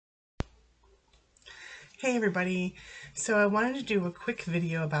Hey everybody, so I wanted to do a quick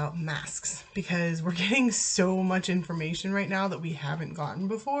video about masks because we're getting so much information right now that we haven't gotten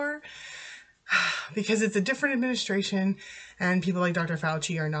before because it's a different administration and people like Dr.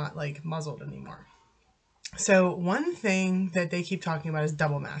 Fauci are not like muzzled anymore. So one thing that they keep talking about is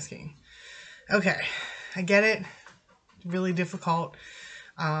double masking. Okay, I get it, really difficult,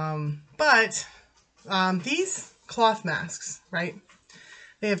 but these cloth masks, right?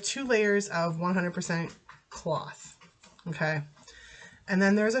 They have 2 layers of 100% cloth, okay? And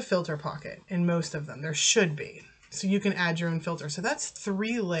then there's a filter pocket in most of them. There should be. So you can add your own filter. So that's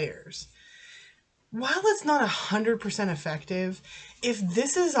 3 layers. While it's not 100% effective, if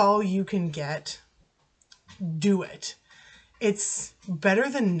this is all you can get, do it. It's better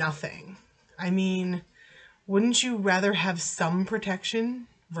than nothing. I mean, wouldn't you rather have some protection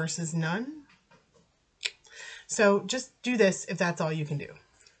versus none? So just do this if that's all you can do.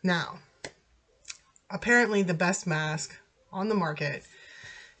 Now, apparently the best mask on the market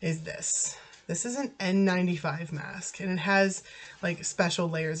is this. This is an N95 mask, and it has like special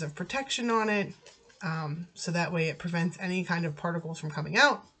layers of protection on it, so that way it prevents any kind of particles from coming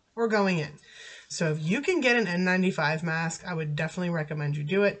out or going in. So if you can get an N95 mask, I would definitely recommend you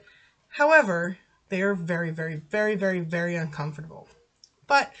do it. However, they are very, very, very, very, very uncomfortable.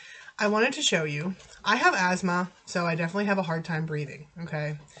 But I wanted to show you, I have asthma, so I definitely have a hard time breathing,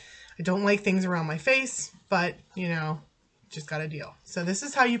 okay? I don't like things around my face, but, you know, just gotta deal. So this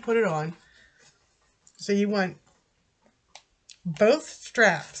is how you put it on. So you want both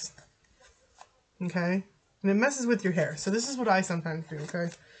straps, okay? And it messes with your hair. So this is what I sometimes do, okay?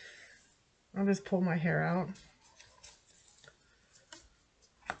 I'll just pull my hair out.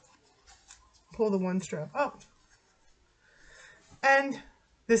 Pull the one strap up. And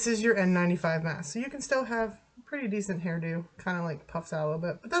this is your N95 mask. So you can still have a pretty decent hairdo. Kind of like puffs out a little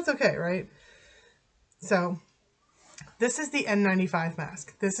bit, but that's okay, right? So this is the N95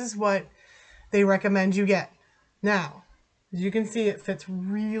 mask. This is what they recommend you get. Now, as you can see, it fits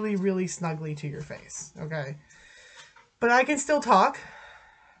really, really snugly to your face, okay? But I can still talk.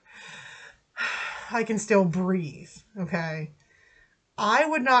 I can still breathe, okay? I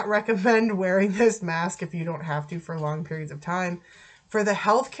would not recommend wearing this mask if you don't have to for long periods of time. For the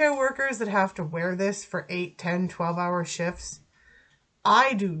healthcare workers that have to wear this for 8, 10, 12-hour shifts,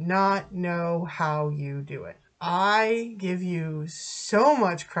 I do not know how you do it. I give you so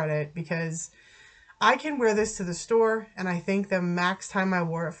much credit because I can wear this to the store, and I think the max time I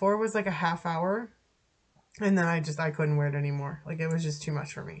wore it for was like a half hour, and then I couldn't wear it anymore. Like, it was just too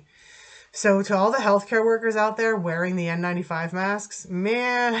much for me. So to all the healthcare workers out there wearing the N95 masks,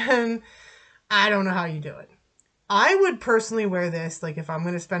 man, I don't know how you do it. I would personally wear this, like if I'm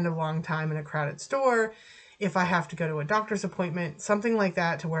going to spend a long time in a crowded store, if I have to go to a doctor's appointment, something like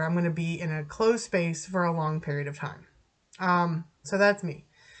that, to where I'm going to be in a closed space for a long period of time. So that's me.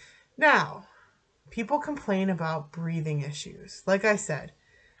 Now, people complain about breathing issues. Like I said,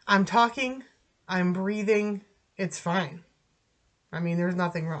 I'm talking, I'm breathing, it's fine. I mean, there's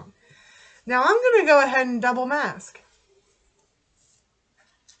nothing wrong. Now I'm going to go ahead and double mask.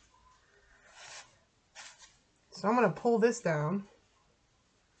 So I'm going to pull this down.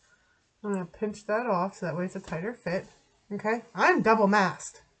 I'm going to pinch that off so that way it's a tighter fit. Okay, I'm double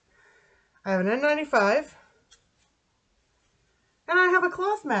masked. I have an N95 and I have a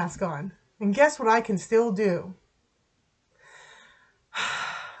cloth mask on. And guess what I can still do?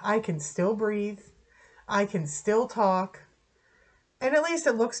 I can still breathe. I can still talk. And at least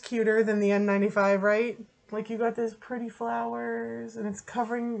it looks cuter than the N95, right? Like, you got these pretty flowers and it's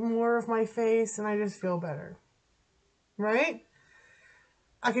covering more of my face and I just feel better. Right?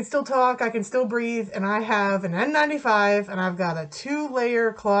 I can still talk, I can still breathe, and I have an N95 and I've got a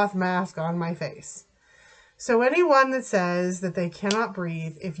 2-layer cloth mask on my face. So anyone that says that they cannot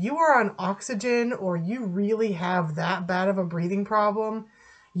breathe, if you are on oxygen or you really have that bad of a breathing problem,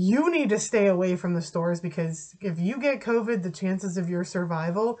 you need to stay away from the stores, because if you get COVID, the chances of your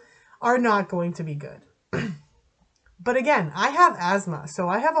survival are not going to be good. But again, I have asthma, so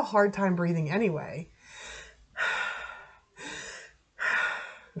I have a hard time breathing anyway.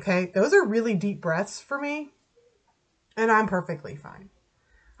 Okay, those are really deep breaths for me, and I'm perfectly fine.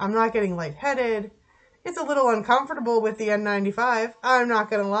 I'm not getting lightheaded. It's a little uncomfortable with the N95. I'm not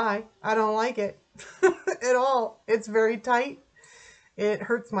going to lie. I don't like it at all. It's very tight. It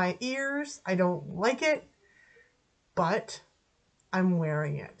hurts my ears. I don't like it, but I'm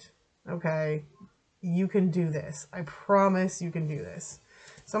wearing it. Okay, you can do this. I promise you can do this.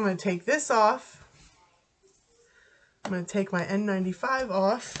 So I'm going to take this off. I'm going to take my N95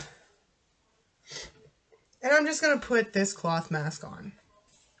 off. And I'm just going to put this cloth mask on.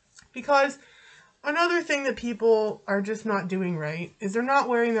 Because another thing that people are just not doing right is they're not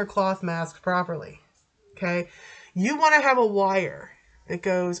wearing their cloth mask properly. Okay? You want to have a wire that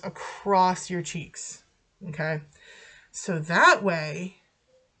goes across your cheeks. Okay? So that way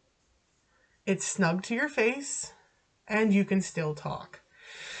it's snug to your face and you can still talk.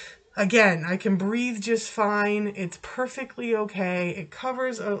 Again, I can breathe just fine. It's perfectly okay. It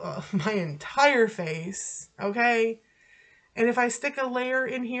covers my entire face. Okay? And if I stick a layer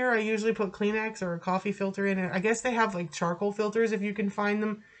in here, I usually put Kleenex or a coffee filter in it. I guess they have like charcoal filters if you can find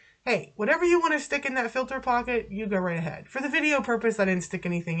them. Hey, whatever you want to stick in that filter pocket, you go right ahead. For the video purpose, I didn't stick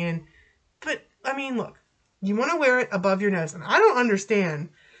anything in. But, I mean, look, you want to wear it above your nose. And I don't understand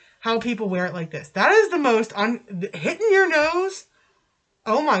how people wear it like this. That is the most, hitting your nose.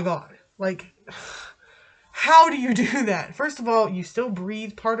 Oh my God. Like, how do you do that? First of all, you still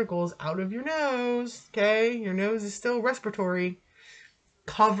breathe particles out of your nose, okay? Your nose is still respiratory.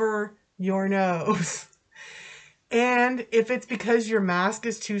 Cover your nose. And if it's because your mask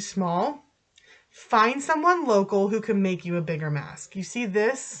is too small, find someone local who can make you a bigger mask. You see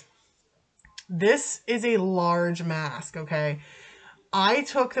this? This is a large mask, okay? I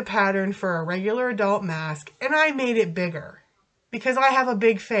took the pattern for a regular adult mask and I made it bigger because I have a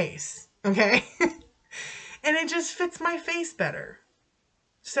big face, okay? And it just fits my face better.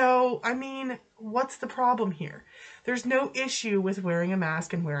 So, I mean, what's the problem here? There's no issue with wearing a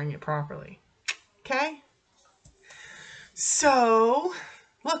mask and wearing it properly. Okay? So,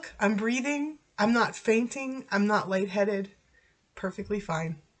 look, I'm breathing. I'm not fainting. I'm not lightheaded. Perfectly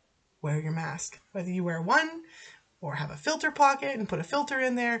fine. Wear your mask. Whether you wear one or have a filter pocket and put a filter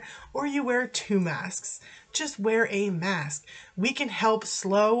in there, or you wear 2 masks. Just wear a mask. We can help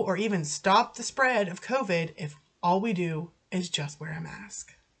slow or even stop the spread of COVID if all we do is just wear a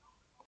mask.